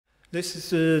This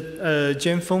is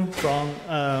Jianfeng from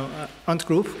Ant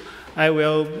Group. I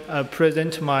will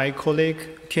present my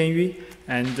colleague Tianyu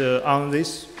and on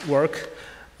this work.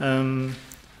 From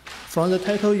the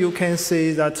title, you can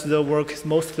see that the work is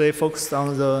mostly focused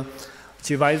on the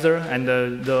gVisor and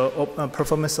the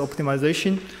performance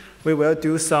optimization. We will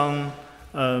do some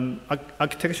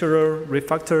architectural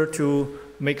refactor to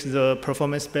make the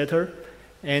performance better.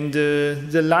 And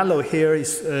the Lalo here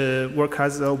is work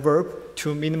as a verb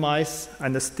to minimize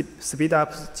and speed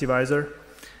up gVisor.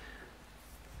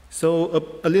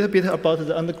 So a little bit about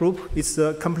the Ant Group. It's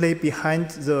the company behind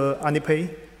the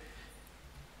Alipay.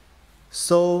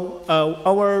 So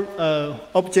our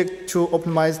object to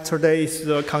optimize today is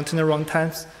the container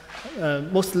runtimes.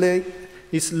 Mostly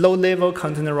it's low-level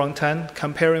container runtime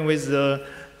comparing with the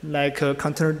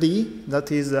container D,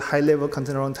 that is a high-level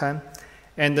container runtime.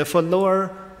 And for lower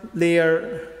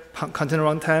layer container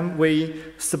runtime, we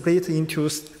split into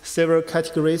several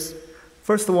categories.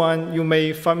 First one you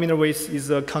may familiar with is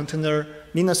the container,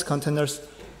 Linux containers,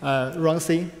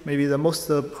 runc, maybe the most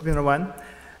popular one.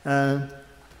 And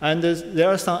there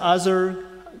are some other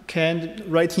kind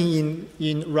writing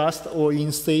in Rust or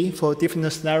in C for different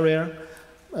scenario.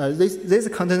 This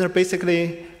container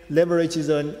basically leverages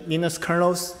the Linux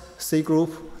kernel's C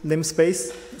group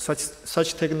namespace,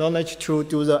 such technology to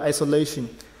do the isolation.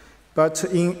 But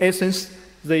in essence,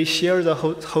 they share the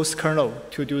host kernel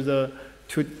to do the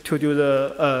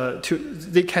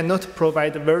they cannot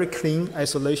provide very clean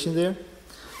isolation there.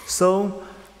 So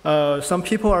some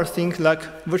people are thinking like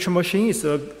virtual machine is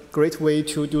a great way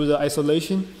to do the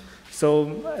isolation.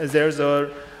 So there's a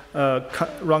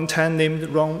runtime named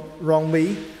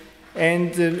runv,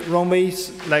 and runv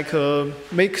is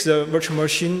makes the virtual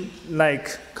machine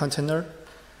like container.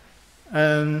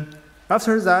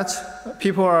 After that,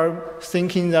 people are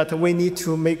thinking that we need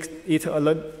to make it a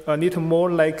little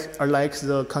more like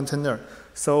the container.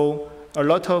 So a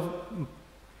lot of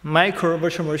micro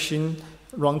virtual machine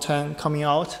runtime coming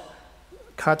out,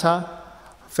 Kata,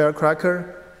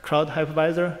 Firecracker, Cloud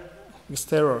Hypervisor,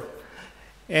 etc.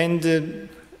 And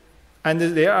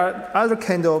there are other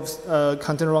kind of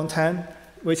container runtime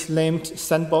which named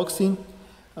sandboxing.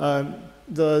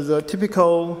 The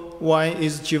typical one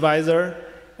is gVisor,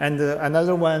 and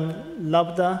another one,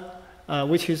 Lambda,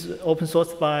 which is open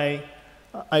sourced by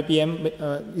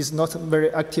IBM, is not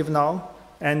very active now.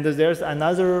 And there's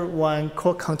another one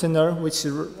called container, which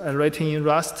is written in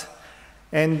Rust.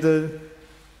 And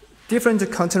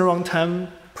different container runtime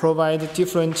provide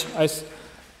different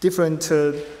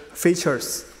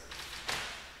features.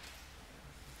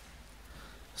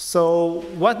 So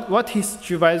what is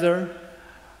gVisor?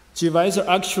 gVisor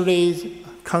actually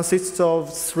consists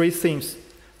of three things.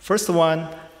 First one,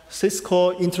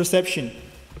 syscall interception.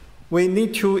 We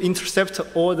need to intercept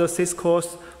all the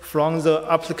syscalls from the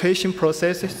application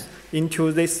processes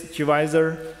into this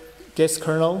gVisor guest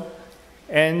kernel.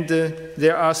 And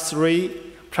there are three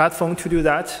platforms to do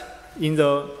that in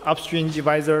the upstream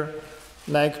gVisor,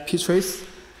 like ptrace,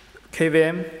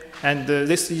 KVM, and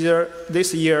this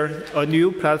year a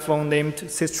new platform named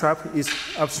systrap is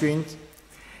upstream.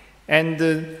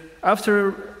 And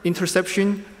after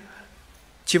interception,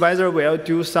 gVisor will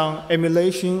do some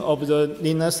emulation of the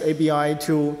Linux API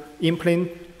to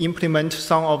implement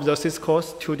some of the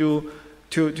syscalls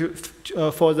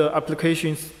for the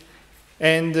applications.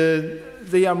 And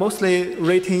they are mostly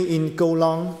written in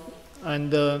Golang.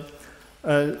 And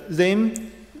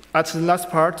then at the last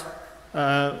part,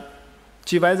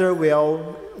 gVisor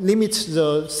will limit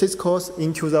the syscalls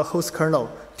into the host kernel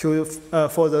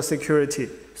for the security.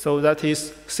 So that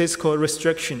is syscall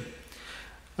restriction.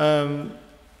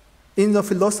 In the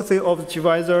philosophy of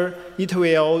gVisor, it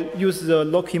will use the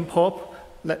locking pop,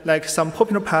 like some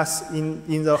popular paths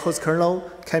in the host kernel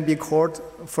can be called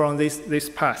from this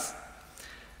path.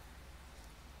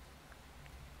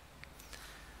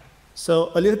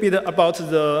 So a little bit about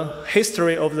the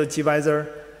history of the gVisor.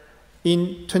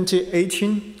 In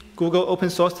 2018, Google open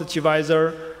sourced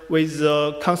gVisor with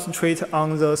the concentrate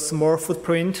on the small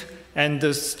footprint and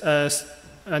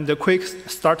the quick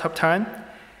startup time.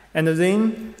 And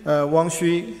then Wang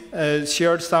Xu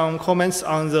shared some comments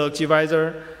on the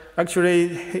gVisor. Actually,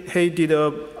 he did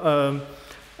a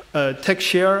tech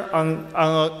share on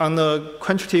a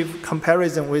quantitative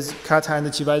comparison with Kata and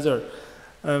gVisor.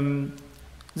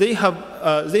 They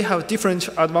have different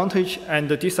advantages and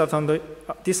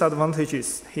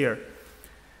disadvantages here.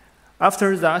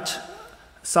 After that,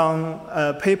 some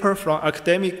paper from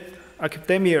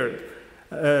academia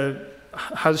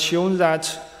has shown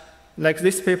that, like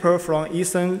this paper from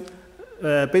Ethan,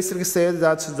 basically said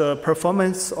that the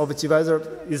performance of gVisor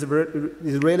is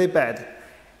really bad.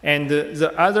 And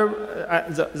the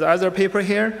other paper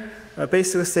here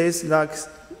basically says that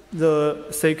the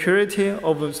security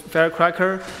of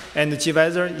Firecracker and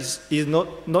gVisor is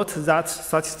not that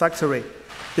satisfactory,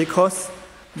 because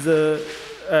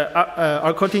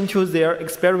according to their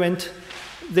experiment,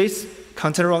 this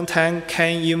container runtime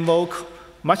can invoke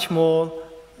much more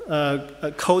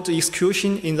code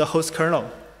execution in the host kernel.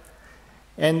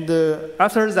 And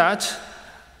after that,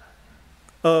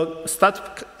 a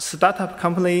startup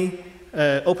company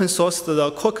open sourced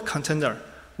the Quark container,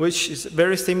 which is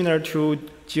very similar to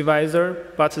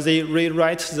gVisor, but they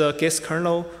rewrite the guest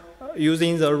kernel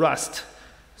using the Rust.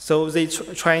 So they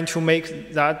trying to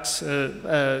make that,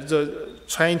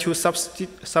 trying to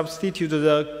substitute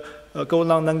the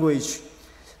Golang language.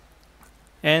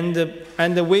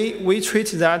 And we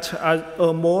treat that as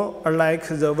more like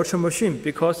the virtual machine,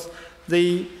 because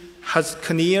they has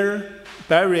clear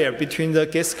barrier between the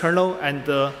guest kernel and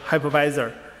the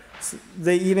hypervisor. So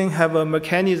they even have a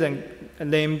mechanism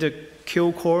named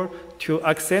Q-core to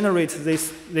accelerate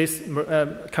this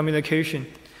communication.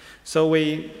 So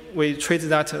we treat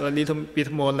that a little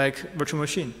bit more like virtual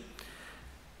machine.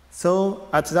 So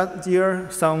at that year,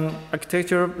 some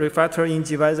architecture refactor in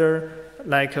gVisor,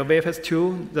 like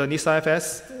VFS2, the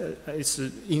NISA-FS, is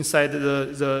inside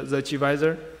the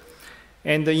gVisor.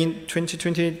 And in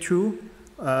 2022,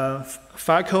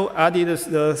 FaaS added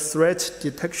the threat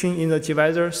detection in the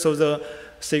gVisor, so the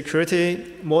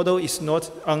security model is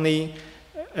not only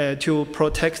to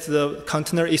protect the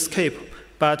container escape,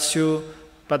 but to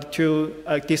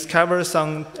discover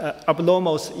some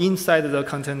abnormals inside the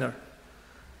container.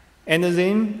 And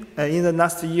then in the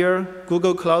last year,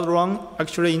 Google Cloud Run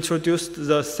actually introduced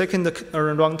the second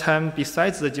runtime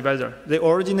besides the gVisor. They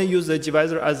originally used the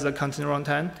gVisor as the container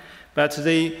runtime, but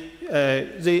they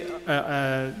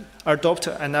adopt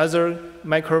another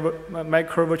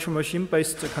micro virtual machine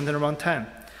based container runtime.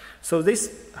 So this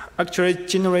actually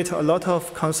generates a lot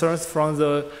of concerns from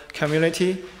the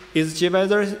community. Is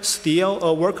gVisor still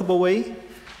a workable way?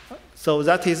 So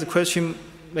that is a question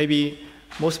maybe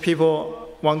most people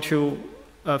want to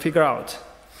figure out.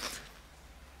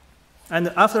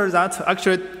 And after that,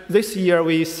 actually this year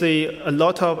we see a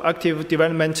lot of active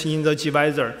development in the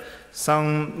gVisor.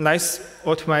 Some nice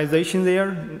optimization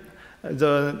there,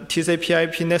 the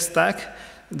TCP/IP net stack,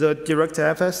 the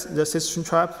DirectFS, the system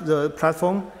trap, the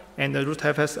platform, and the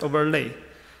rootfs overlay.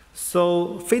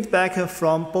 So feedback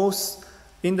from both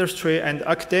industry and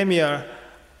academia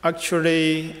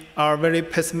actually are very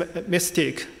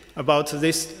pessimistic about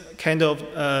this kind of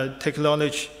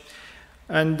technology.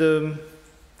 And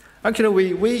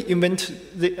actually we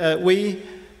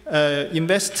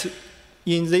invest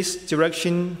in this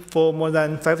direction for more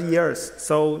than 5 years.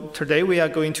 So today we are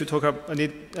going to talk a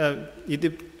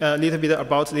little bit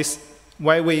about this,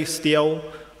 why we still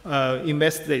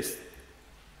invest this.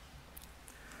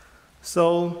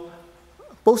 So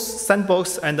both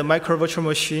sandbox and the micro virtual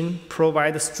machine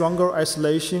provide stronger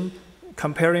isolation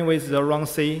comparing with the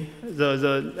runc,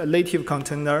 the native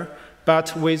container,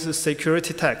 but with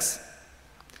security tags.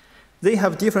 They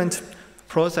have different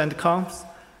pros and cons.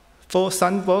 For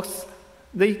sandbox,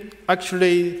 they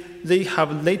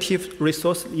have native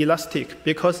resource elastic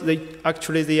because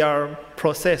they are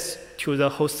processed to the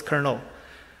host kernel.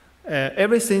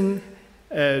 Every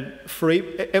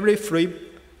free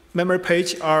memory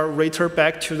page are returned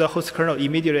back to the host kernel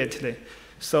immediately.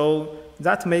 So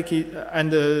that make it,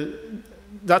 and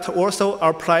that also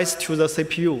applies to the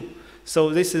CPU. So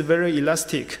this is very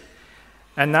elastic.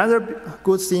 Another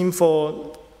good thing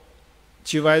for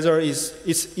gVisor is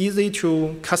it's easy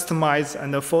to customize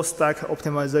and full stack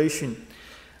optimization.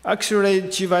 Actually,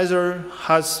 gVisor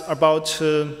has about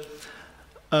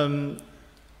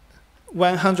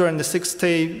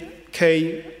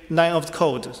 160K line of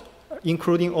code,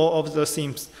 including all of the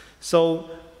themes. So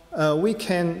we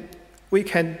can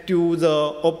do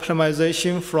the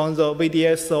optimization from the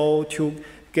VDSO to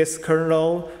guest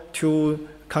kernel to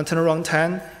container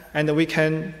runtime, and we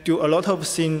can do a lot of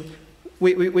things.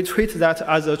 We treat that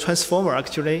as a transformer,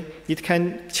 actually. It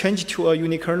can change to a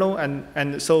unikernel,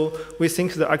 and so we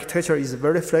think the architecture is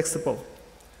very flexible.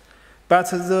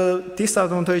 But the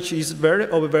disadvantage is very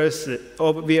obvious.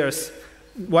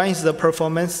 One is the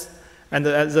performance, and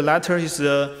the latter is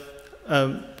the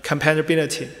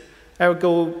compatibility. I will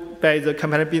go by the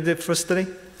compatibility firstly.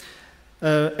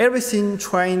 Everything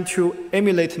trying to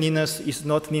emulate Linux is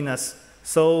not Linux.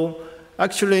 So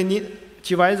actually,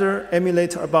 gVisor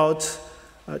emulates about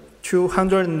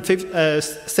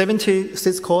 270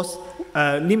 syscalls,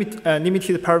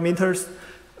 limited parameters,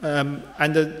 and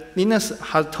Linux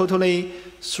has totally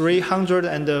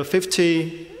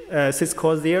 350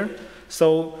 syscalls there.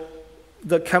 So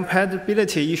the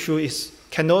compatibility issue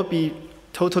cannot be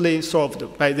totally solved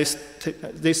by this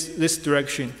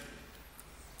direction.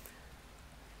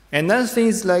 Another thing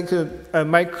is like a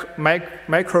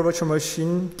micro virtual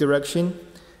machine direction.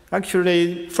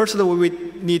 Actually, firstly, we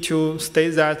need to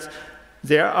state that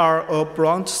there are a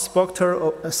broad spectrum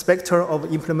of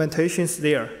implementations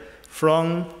there,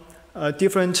 from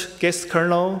different guest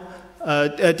kernel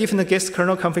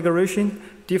configuration,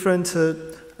 different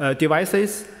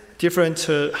devices, different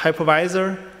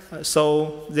hypervisor.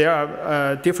 So there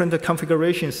are different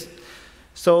configurations.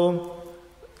 So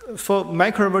for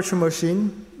micro virtual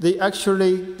machine, they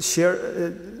actually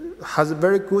share has a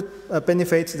very good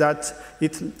benefit that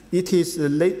it's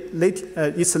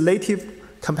native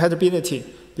compatibility,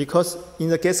 because in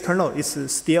the guest kernel it's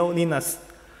still Linux.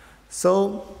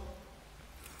 So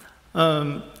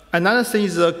another thing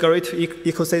is a great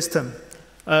ecosystem.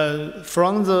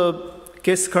 From the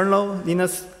guest kernel,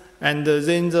 Linux, and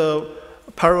then the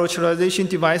virtualization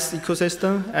device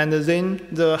ecosystem, and then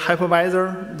the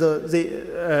hypervisor,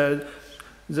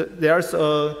 there's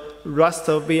a Rust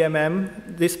VMM.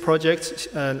 These projects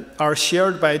are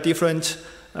shared by different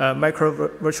micro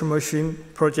virtual machine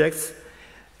projects.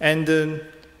 And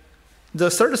the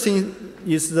third thing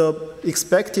is the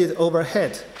expected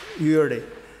overhead, usually.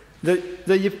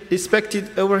 The expected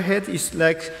overhead is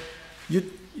like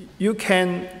you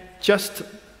can just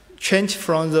change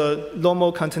from the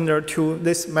normal container to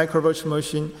this micro virtual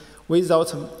machine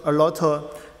without a lot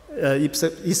of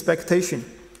expectation.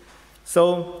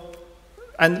 So,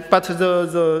 but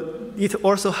it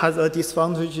also has a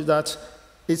disadvantage that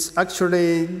it's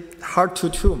actually hard to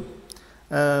tune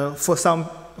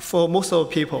for most of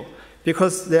the people,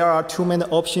 because there are too many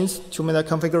options, too many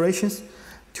configurations,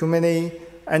 too many,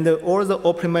 and all the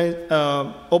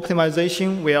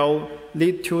optimization will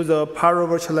lead to the parallel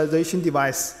virtualization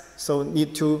device. So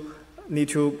need to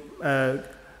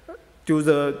do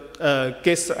the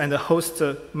guest and the host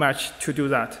match to do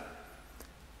that.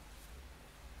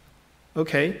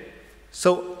 Okay,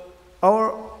 so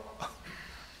our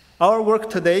work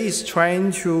today is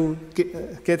trying to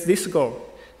get this goal.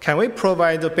 Can we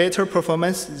provide a better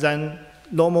performance than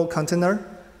normal container,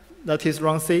 that is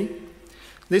runc?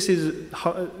 This is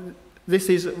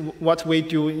what we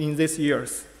do in these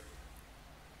years.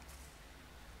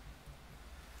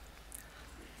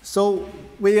 So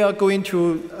we are going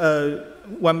to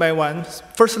one by one.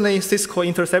 Firstly, syscall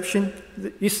interception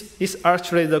is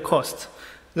actually the cost.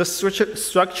 The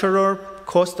structural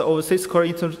cost of syscall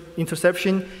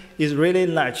interception is really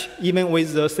large. Even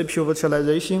with the CPU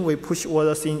virtualization, we push all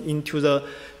the things into the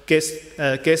guest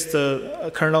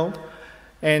kernel.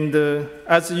 And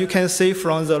as you can see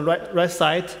from the right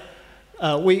side,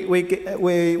 we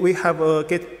have a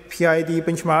get PID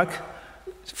benchmark.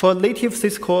 For native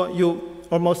syscall, you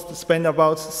almost spend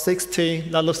about 60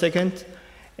 nanoseconds.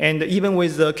 And even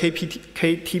with the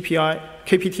KPTI,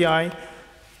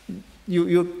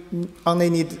 you only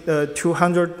need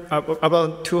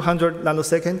about 200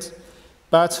 nanoseconds.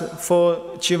 But for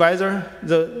gVisor,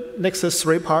 the next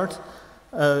three part,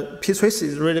 P-trace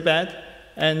is really bad.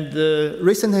 And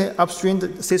recently upstreamed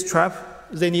systrap,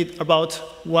 they need about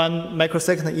 1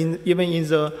 microsecond even in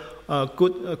the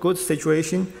good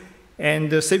situation. And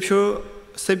the CPU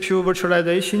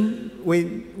virtualization,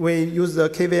 we use the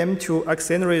KVM to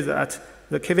accelerate that.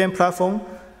 The KVM platform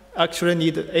actually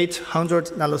need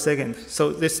 800 nanoseconds,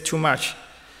 so this is too much.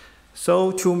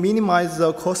 So to minimize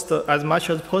the cost as much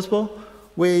as possible,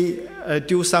 we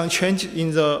do some change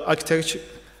in the architecture.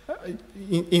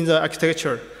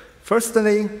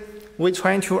 Firstly, we're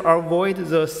trying to avoid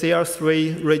the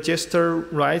CR3 register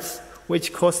writes,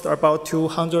 which cost about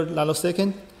 200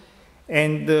 nanoseconds.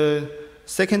 And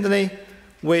secondly,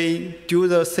 we do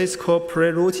the syscall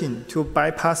pre-routing to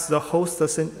bypass the whole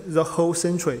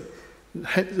Sentry.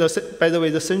 By the way,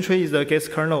 the Sentry is the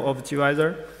guest kernel of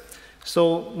gVisor.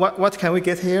 So what can we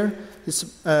get here? Is,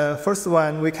 first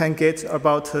one, we can get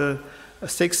about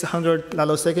 600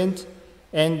 nanoseconds.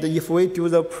 And if we do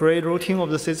the pre-routing of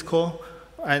the syscall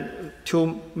and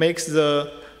to make the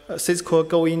syscall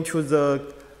go into the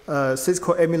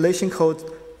syscall emulation code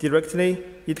directly,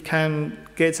 it can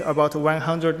get about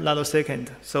 100 nanoseconds.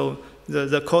 So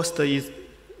the cost is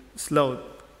slow.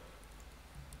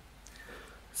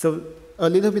 So a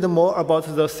little bit more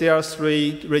about the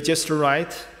CR3 register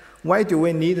write. Why do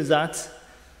we need that?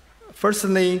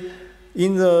 Firstly,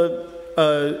 in the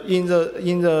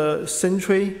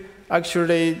Sentry,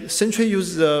 actually Sentry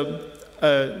uses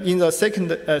in the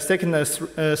second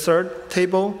third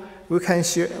table. We can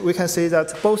say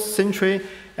that both Sentry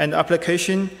and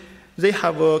application, they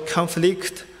have a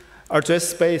conflict address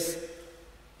space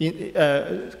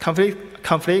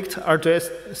conflict address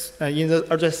in the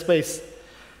address space.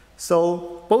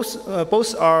 So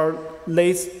both are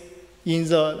laid in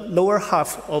the lower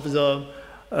half of the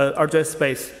address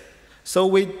space. So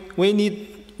we need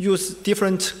use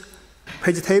different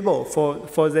page table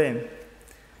for them.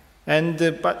 And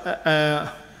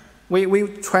we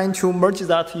trying to merge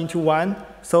that into one.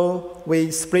 So we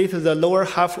split the lower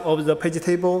half of the page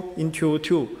table into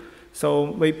two.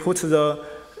 So we put the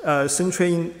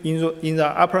Sentry in the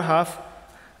upper half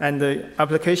and the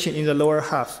application in the lower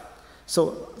half.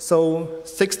 So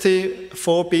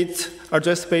 64-bit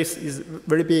address space is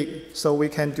very big, so we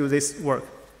can do this work.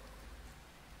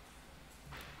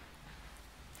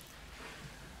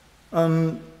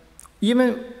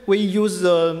 Even we use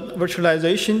the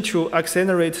virtualization to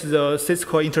accelerate the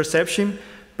syscall interception,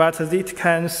 but it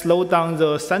can slow down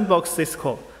the sandbox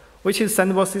syscall. Which is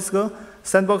sandbox syscall?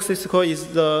 Sandbox syscall is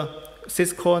the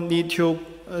syscall need to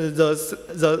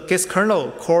the guest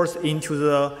kernel calls into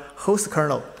the host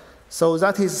kernel. So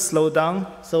that is slowed down.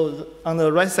 So on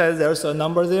the right side, there's a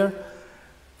number there.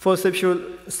 For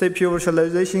CPU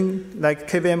virtualization, like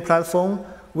KVM platform,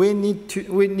 we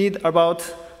need about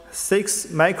 6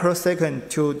 microseconds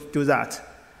to do that.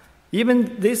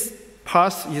 Even this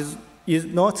path is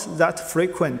not that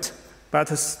frequent, but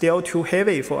still too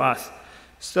heavy for us.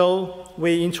 So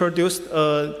we introduced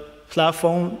a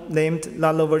platform named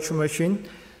Nano Virtual Machine.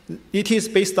 It is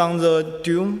based on the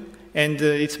Doom, and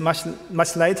it's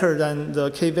much lighter than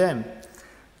the KVM.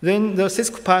 Then the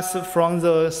syscall path from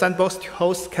the sandbox to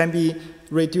host can be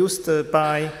reduced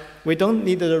by, we don't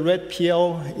need the red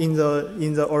PL in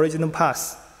the original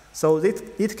path. So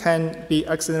it can be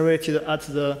accelerated at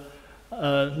the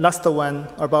last one,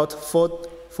 about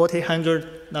 400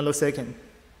 nanosecond.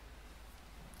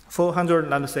 400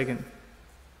 nanosecond.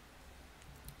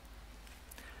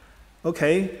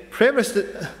 Okay, previous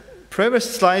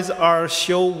slides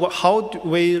show how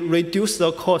we reduce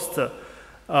the cost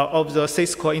of the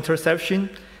syscall interception.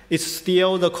 It's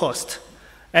still the cost.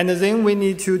 And then we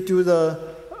need to do the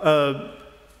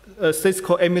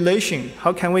syscall emulation.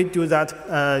 How can we do that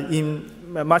in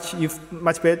a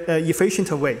much better,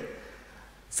 efficient way?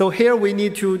 So here we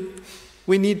need to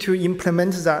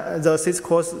implement the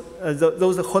syscalls,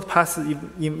 those hot paths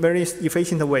in very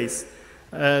efficient ways.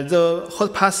 The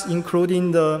hot paths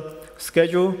including the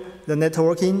schedule, the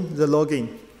networking, the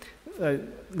logging.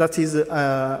 That is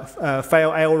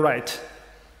file IO write.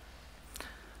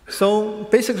 So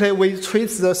basically, we treat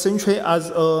the Sentry as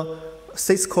a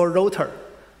syscall router.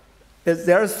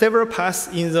 There are several paths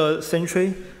in the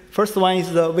Sentry. First one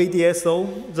is the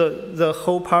VDSO. The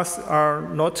whole paths are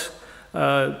not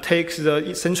take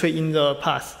the Sentry in the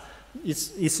path.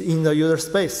 It's in the user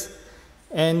space.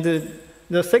 And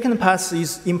the second path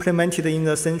is implemented in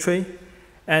the Sentry.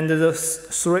 And the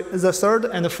third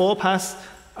and the fourth paths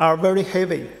are very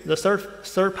heavy. The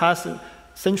third path,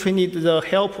 Sentry needs the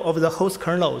help of the host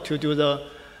kernel to do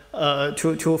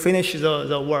to finish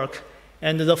the work.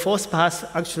 And the fourth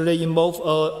path actually involves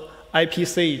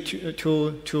IPC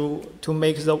to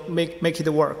make it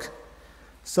work.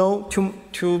 So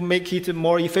to make it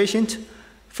more efficient,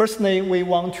 firstly, we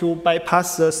want to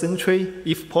bypass the Sentry,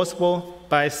 if possible,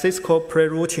 by syscall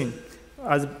pre-routing,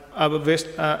 as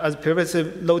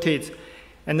previously noted.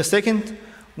 And the second,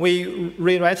 we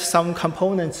rewrite some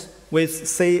components with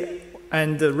C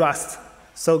and Rust.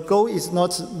 So Go is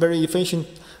not very efficient.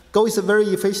 Go is very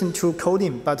efficient to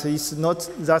coding, but it's not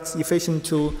that efficient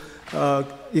to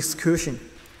execution.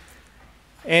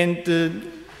 And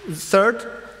third,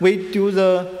 we do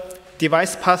the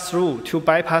device pass-through to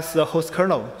bypass the host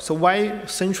kernel. So why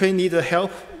Sentry needs the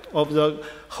help of the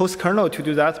host kernel to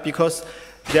do that? Because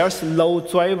there's no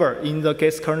driver in the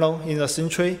guest kernel in the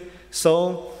Sentry.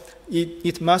 So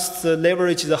it must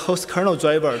leverage the host kernel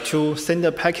driver to send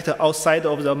a packet outside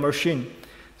of the machine.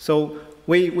 So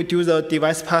we do the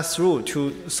device pass-through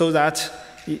so that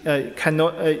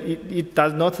it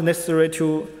does not necessary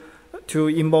to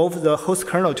involve the host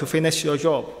kernel to finish your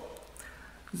job.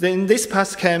 Then this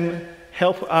path can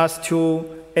help us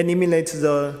to eliminate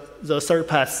the third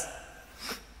path.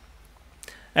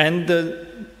 And the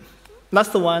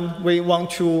last one, we want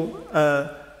to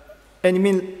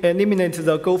eliminate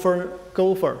the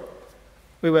gofer.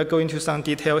 We will go into some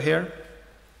detail here.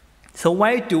 So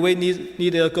why do we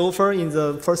need a gofer in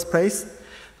the first place?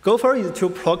 Gofer is to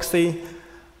proxy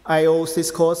I/O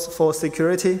syscalls for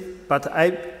security, but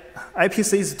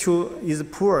IPC is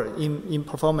poor in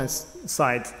performance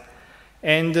side.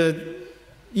 And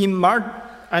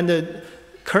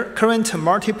current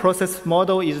multi-process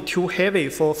model is too heavy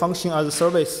for function as a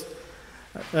service.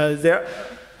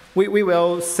 We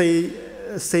will see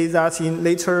say that in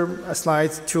later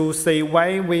slides to say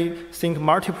why we think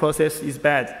multi-process is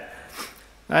bad.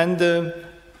 And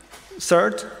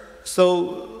third,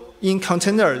 so in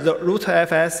container, the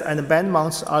rootfs and band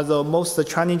mounts are the most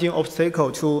challenging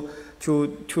obstacle to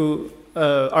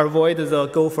avoid the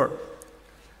gofer.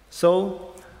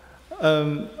 So,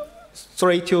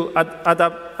 sorry, to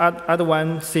add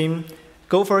one thing,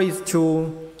 gofer is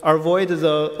to avoid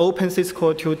the open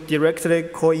syscall to directly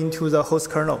call into the host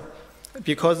kernel,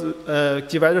 because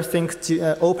gVisor thinks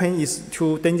open is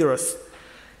too dangerous.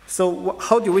 So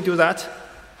how do we do that?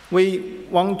 We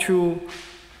want to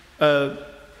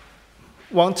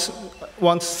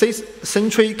want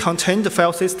Sentry contained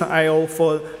file system I/O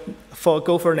for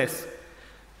goferness.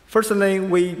 Firstly,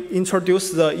 we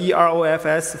introduce the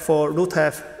EROFS for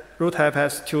rootfs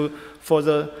for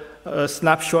the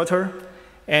snapshotter.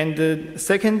 And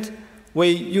second, we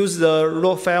use the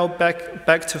raw file back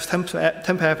to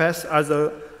tmpfs as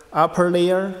the upper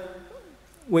layer.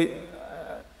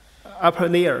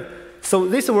 So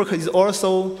this work is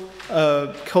also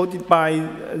coded by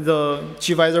the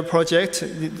gVisor project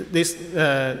this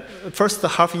first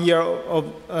half year of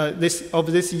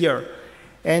this year.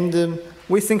 And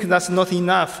we think that's not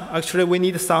enough. Actually, we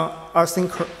need some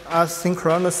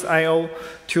asynchronous I/O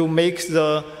to make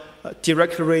the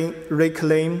direct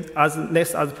reclaim as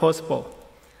less as possible.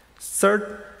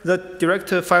 Third, the direct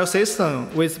file system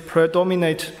with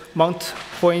predominant mount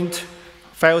point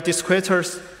file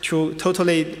descriptors to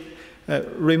totally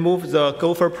remove the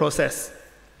gofer process.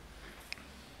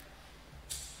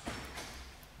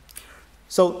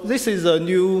 So this is a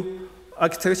new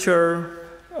architecture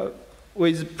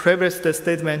with previous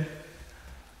statement.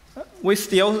 We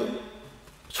still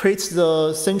treat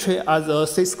the Sentry as a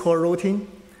syscall routine.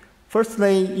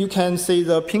 Firstly, you can see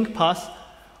the pink path.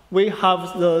 We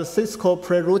have the syscall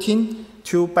pre-routine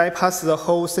to bypass the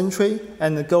whole Sentry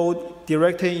and go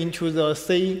directly into the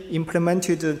C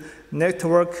implemented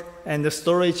network and the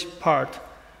storage part.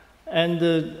 And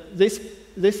this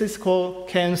syscall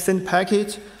can send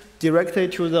package directly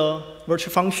to the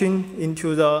virtual function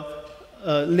into the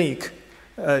link,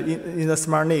 in the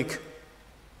smart link.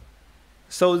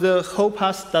 So the whole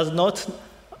path does not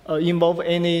involve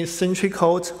any Sentry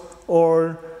code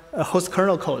or host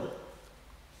kernel code.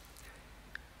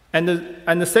 And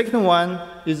the second one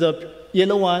is the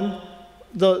yellow one.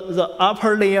 The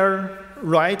upper layer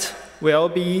right will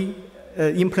be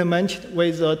implemented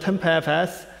with the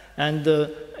tmpfs, and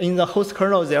in the host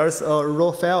kernel there's a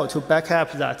raw file to back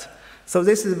up that. So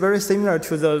this is very similar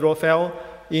to the raw file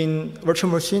in virtual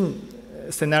machine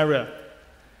scenario.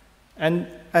 And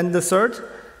the third,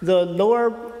 the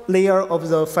lower layer of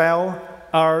the file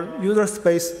are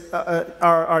userspace,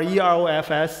 are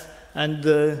EROFS, and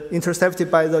intercepted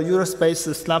by the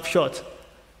userspace snapshot.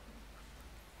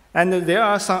 And there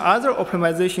are some other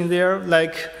optimization there,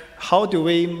 like how do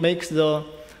we make the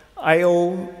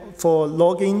I/O for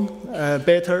logging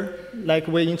better? Like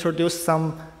we introduce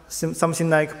something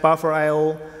like buffer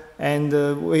I/O, and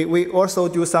we also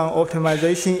do some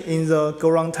optimization in the Go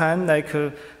runtime, like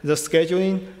the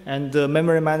scheduling and the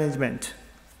memory management.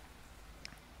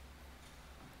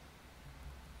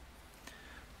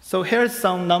 So here's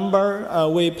some number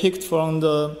we picked from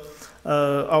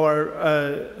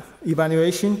our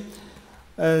evaluation.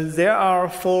 There are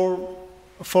four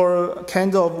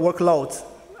kinds of workloads.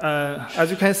 As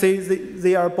you can see,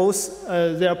 they are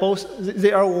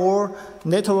all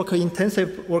network intensive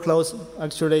workloads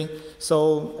actually.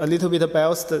 So a little bit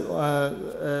biased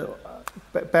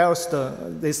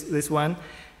this one.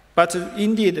 But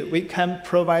indeed, we can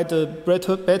provide a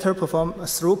better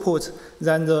performance throughput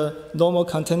than the normal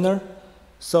container.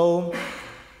 So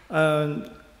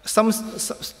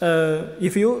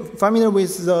if you're familiar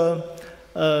with the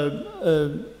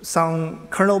some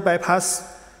kernel bypass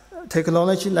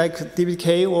technology like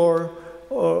DBK or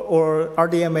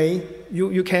RDMA,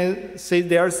 you can see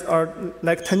there's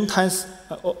like 10 times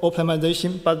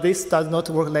optimization, but this does not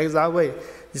work like that way.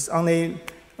 It's only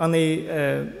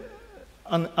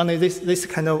this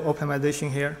kind of optimization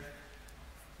here.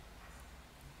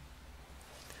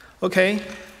 Okay,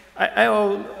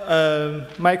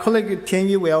 my colleague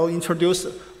Tianyu will introduce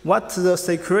what's the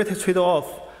security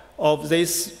trade-off of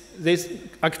this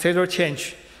architecture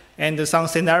change and some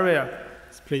scenario,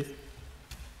 please.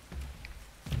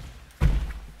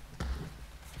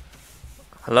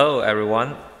 Hello,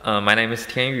 everyone. My name is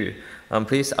Tianyu.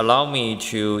 Please allow me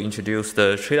to introduce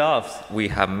the trade-offs we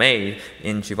have made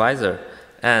in gVisor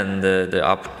and the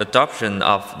adoption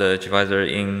of the gVisor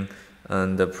in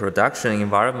the production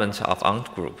environment of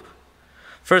Ant Group.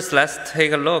 First, let's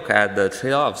take a look at the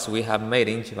trade-offs we have made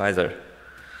in gVisor.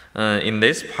 In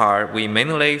this part, we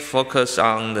mainly focus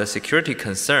on the security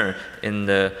concern in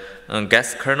the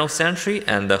guest kernel Sentry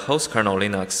and the host kernel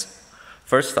Linux.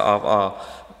 First of all,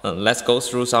 let's go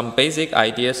through some basic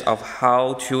ideas of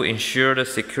how to ensure the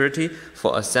security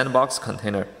for a sandbox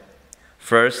container.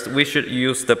 First, we should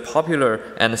use the popular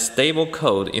and stable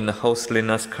code in the host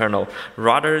Linux kernel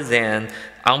rather than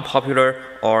unpopular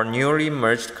or newly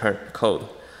merged code.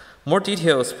 More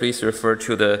details, please refer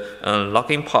to the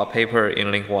logging pod paper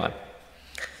in link 1.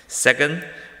 Second,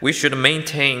 we should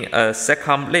maintain a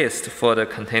seccomp list for the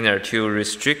container to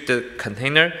restrict the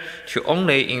container to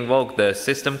only invoke the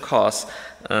system calls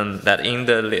that in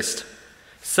the list.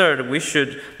 Third, we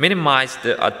should minimize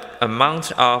the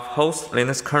amount of host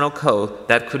Linux kernel code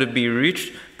that could be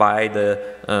reached by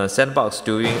the sandbox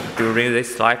during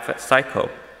this life cycle,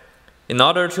 in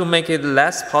order to make it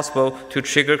less possible to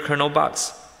trigger kernel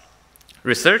bugs.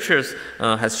 Researchers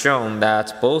have shown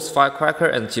that both Firecracker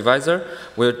and gVisor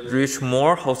will reach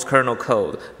more host kernel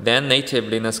code than native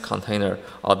Linux container,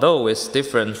 although with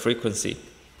different frequency.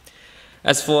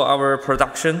 As for our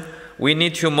production, we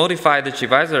need to modify the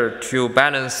gVisor to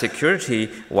balance security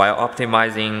while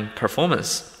optimizing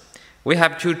performance. We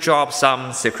have to drop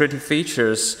some security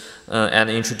features and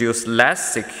introduce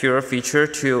less secure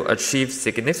features to achieve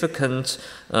significant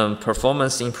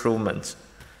performance improvement.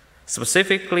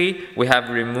 Specifically, we have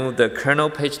removed the kernel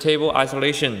page table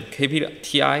isolation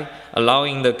 (KPTI),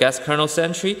 allowing the guest kernel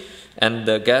Sentry and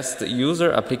the guest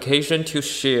user application to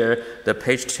share the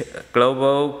page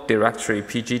global directory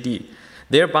 (PGD),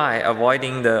 thereby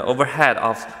avoiding the overhead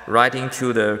of writing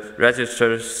to the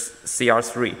register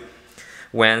CR3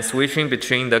 when switching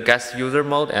between the guest user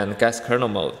mode and guest kernel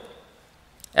mode.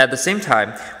 At the same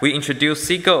time, we introduced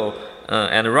syscalls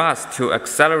and Rust to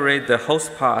accelerate the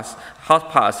hot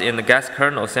pass in the guest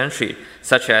kernel Sentry,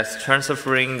 such as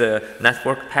transferring the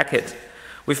network packet.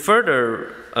 We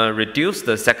further reduced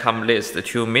the seccomp list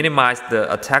to minimize the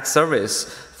attack surface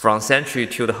from Sentry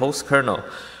to the host kernel.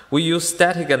 We use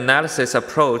static analysis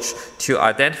approach to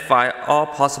identify all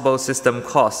possible system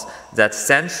calls that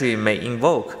Sentry may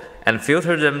invoke and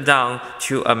filter them down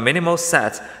to a minimal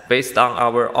set based on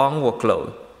our own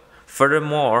workload.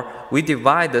 Furthermore, we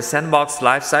divide the sandbox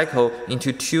lifecycle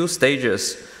into 2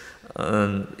 stages,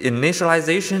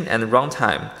 initialization and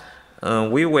runtime.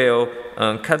 We will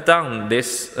cut down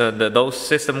those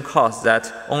system calls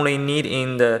that only need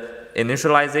in the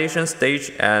initialization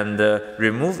stage and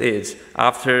remove it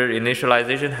after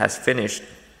initialization has finished.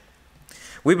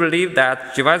 We believe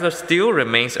that gVisor still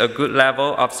remains a good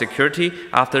level of security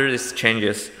after its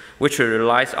changes, which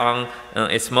relies on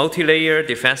its multi-layer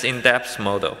defense in-depth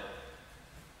model.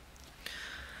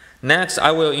 Next,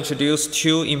 I will introduce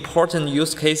 2 important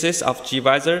use cases of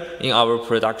gVisor in our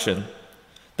production.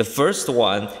 The first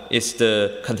one is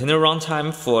the container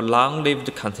runtime for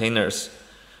long-lived containers.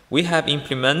 We have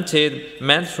implemented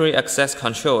mandatory access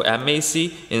control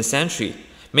 (MAC) in Sentry,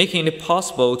 making it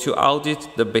possible to audit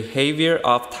the behavior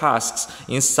of tasks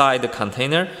inside the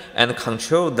container and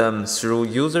control them through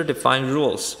user-defined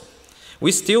rules.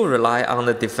 We still rely on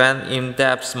the defend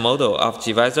in-depth model of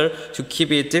gVisor to keep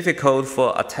it difficult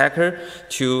for attacker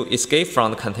to escape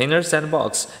from the container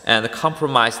sandbox and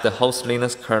compromise the host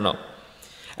Linux kernel.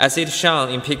 As it's shown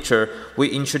in picture, we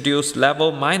introduced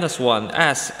level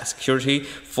 -1S security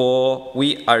for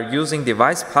we are using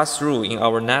device pass-through in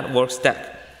our network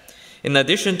stack. In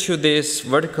addition to this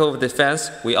vertical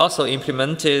defense, we also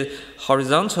implemented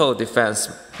horizontal defense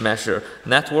measure,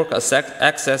 network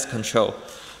access control.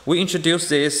 We introduced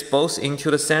this both into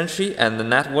the Sentry and the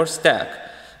network stack,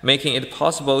 making it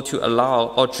possible to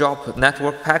allow or drop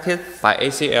network packet by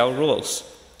ACL rules.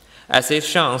 As it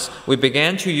shows, we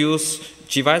began to use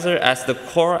gVisor as the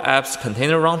core app's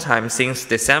container runtime since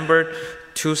December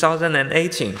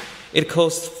 2018. It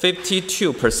costs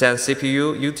 52%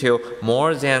 CPU util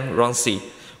more than runc,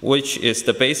 which is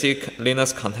the basic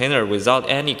Linux container without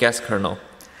any guest kernel.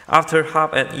 After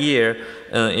half a year,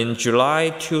 in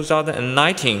July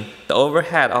 2019, the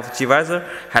overhead of gVisor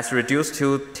has reduced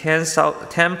to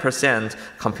 10%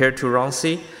 compared to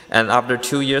runc, and after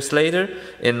 2 years later,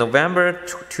 in November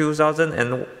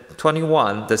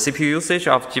 2021, the CPU usage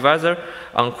of gVisor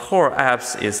on core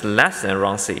apps is less than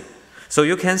runc. So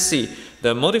you can see,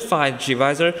 the modified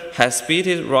gVisor has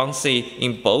beaten runc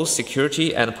in both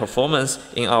security and performance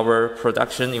in our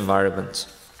production environment.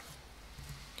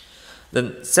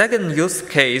 The second use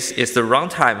case is the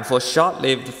runtime for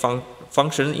short-lived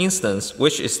function instance,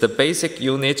 which is the basic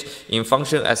unit in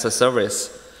function as a service.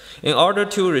 In order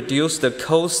to reduce the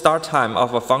cold start time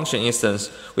of a function instance,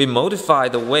 we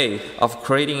modified the way of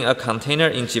creating a container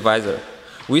in gVisor.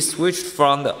 We switched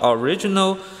from the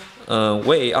original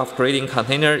way of creating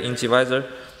container in gVisor,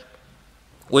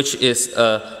 which is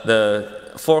the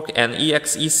fork and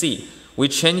exec. We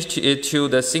changed it to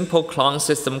the simple clone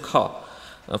system call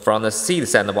from the seed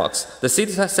sandbox. The seed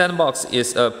sandbox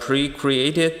is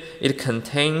pre-created. It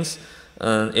contains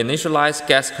initialized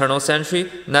guest kernel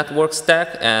Sentry, network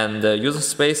stack, and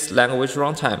userspace language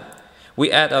runtime.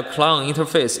 We add a clone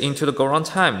interface into the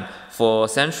runtime for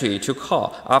Sentry to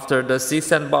call after the seed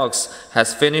sandbox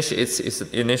has finished its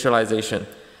initialization.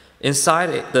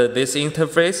 Inside this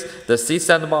interface, the seed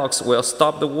sandbox will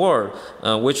stop the word,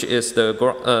 which is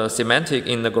the semantic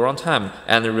in the runtime,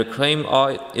 and reclaim all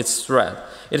its thread.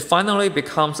 It finally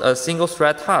becomes a single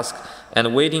thread task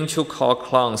and waiting to call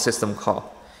clone system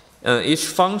call. Each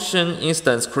function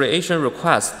instance creation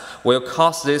request will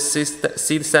cause this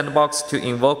seed sandbox to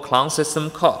invoke clone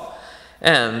system call,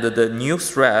 and the new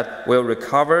thread will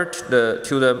recover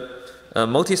to the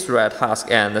multi-thread task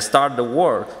and start the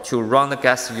world to run the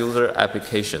guest user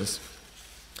applications.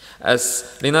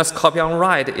 As Linux copy on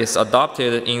write is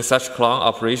adopted in such clone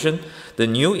operation, the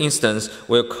new instance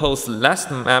will cost less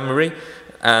memory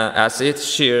as it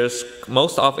shares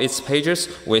most of its pages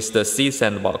with the seed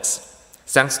sandbox.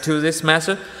 Thanks to this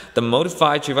method, the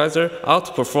modified gVisor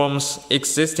outperforms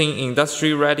existing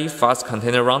industry-ready FaaS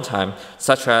container runtime,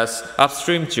 such as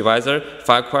upstream gVisor,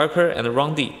 Firecracker, and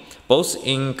runc, both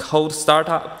in code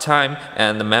startup time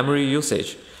and memory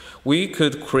usage. We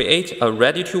could create a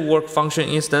ready-to-work function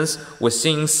instance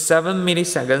within 7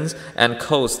 milliseconds and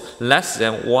cost less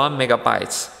than 1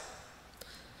 megabyte.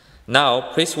 Now,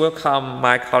 please welcome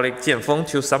my colleague Jianfeng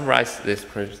to summarize this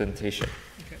presentation.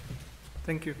 Okay.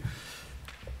 Thank you.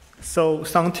 So,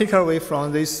 some takeaway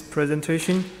from this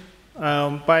presentation.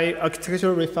 By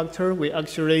architecture refactor, we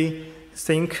actually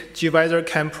think gVisor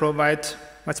can provide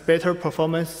much better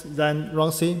performance than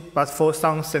runc, but for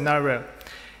some scenario.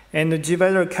 And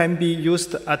gVisor can be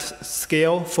used at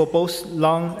scale for both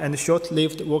long and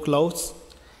short-lived workloads.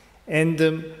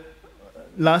 And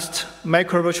last,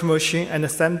 micro virtual machine and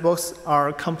sandbox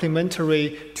are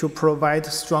complementary to provide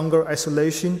stronger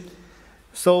isolation.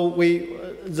 So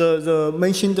the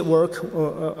mentioned work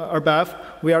above,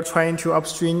 we are trying to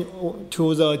upstream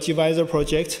to the gVisor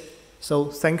project. So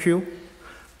thank you.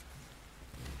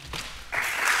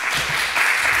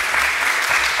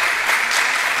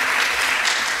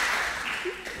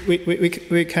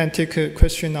 We can take a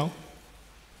question now,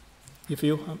 if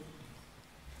you.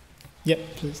 Yeah,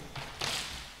 please.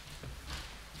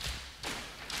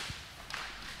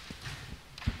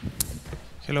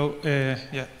 Hello.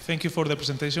 Yeah, thank you for the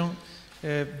presentation.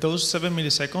 Those 7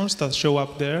 milliseconds that show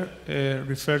up there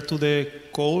refer to the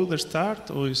call, the start,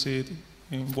 or is it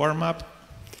in warm up?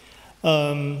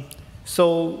 By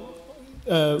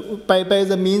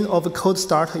the mean of code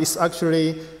start, it's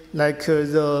actually like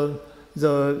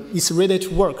it's ready to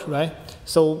work, right?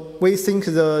 So we think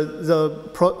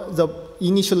the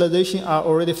initialization are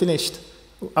already finished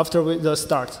after the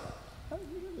start.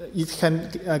 It can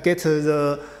get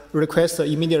the request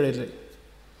immediately.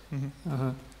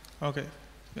 Mm-hmm. Okay.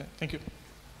 Yeah. Thank you.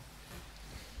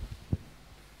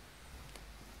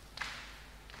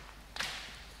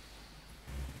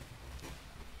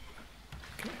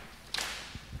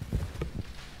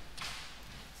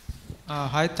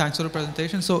 Hi, thanks for the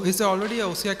presentation. So is there already a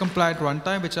OCI compliant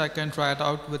runtime which I can try it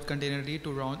out with containerd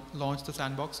to launch the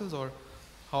sandboxes, or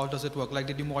how does it work? Like,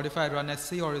 did you modify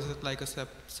runsc, or is it like a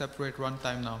separate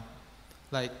runtime now,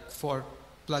 like for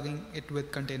plugging it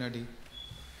with containerd?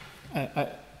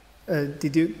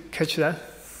 Did you catch that?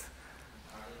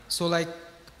 So like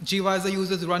gVisor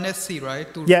uses runsc,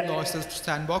 right, to launch the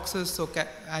sandboxes. So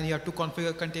and you have to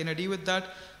configure containerd with that.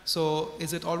 So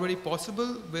is it already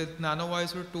possible with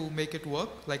NanoVisor to make it work?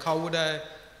 Like, how would I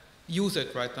use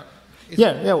it right now?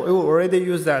 Yeah, we already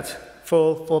use that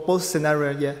for both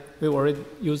scenarios. Yeah, we already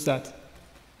use that.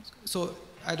 So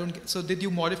So did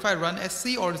you modify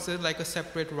runsc, or is it like a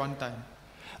separate runtime?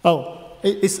 Oh,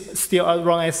 it's still a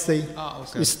runsc. Ah,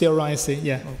 okay. It's still runsc.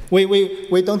 Yeah. Okay.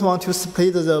 We don't want to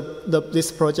split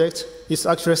this project. It's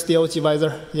actually still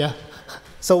gVisor. Yeah.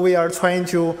 So we are trying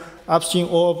to upstream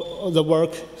all of the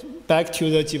work back to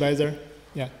the gVisor.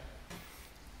 Yeah.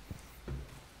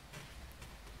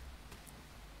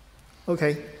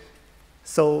 Okay.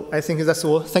 So I think that's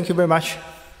all. Thank you very much.